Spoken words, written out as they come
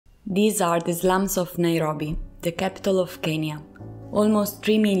These are the slums of Nairobi, the capital of Kenya. Almost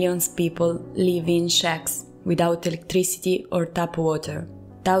 3 million people live in shacks without electricity or tap water.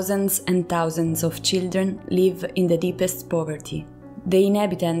 Thousands and thousands of children live in the deepest poverty. The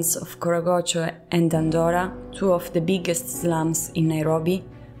inhabitants of Korogocho and Dandora, two of the biggest slums in Nairobi,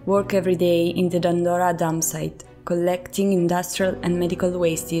 work every day in the Dandora dump site, collecting industrial and medical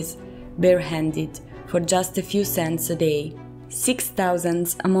wastes barehanded for just a few cents a day.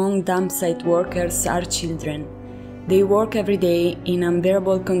 6,000 among dump site workers are children. They work every day in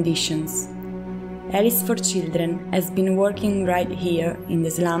unbearable conditions. Alice for Children has been working right here in the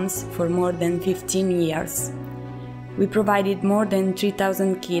slums for more than 15 years. We provided more than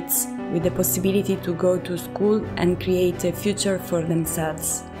 3,000 kids with the possibility to go to school and create a future for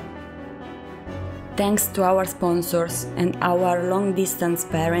themselves. Thanks to our sponsors and our long-distance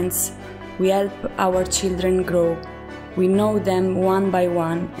parents, we help our children grow. We know them one by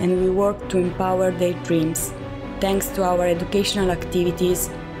one and we work to empower their dreams, thanks to our educational activities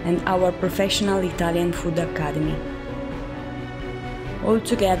and our professional Italian food academy. All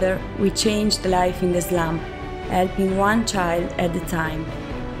together, we changed life in the slum, helping one child at a time.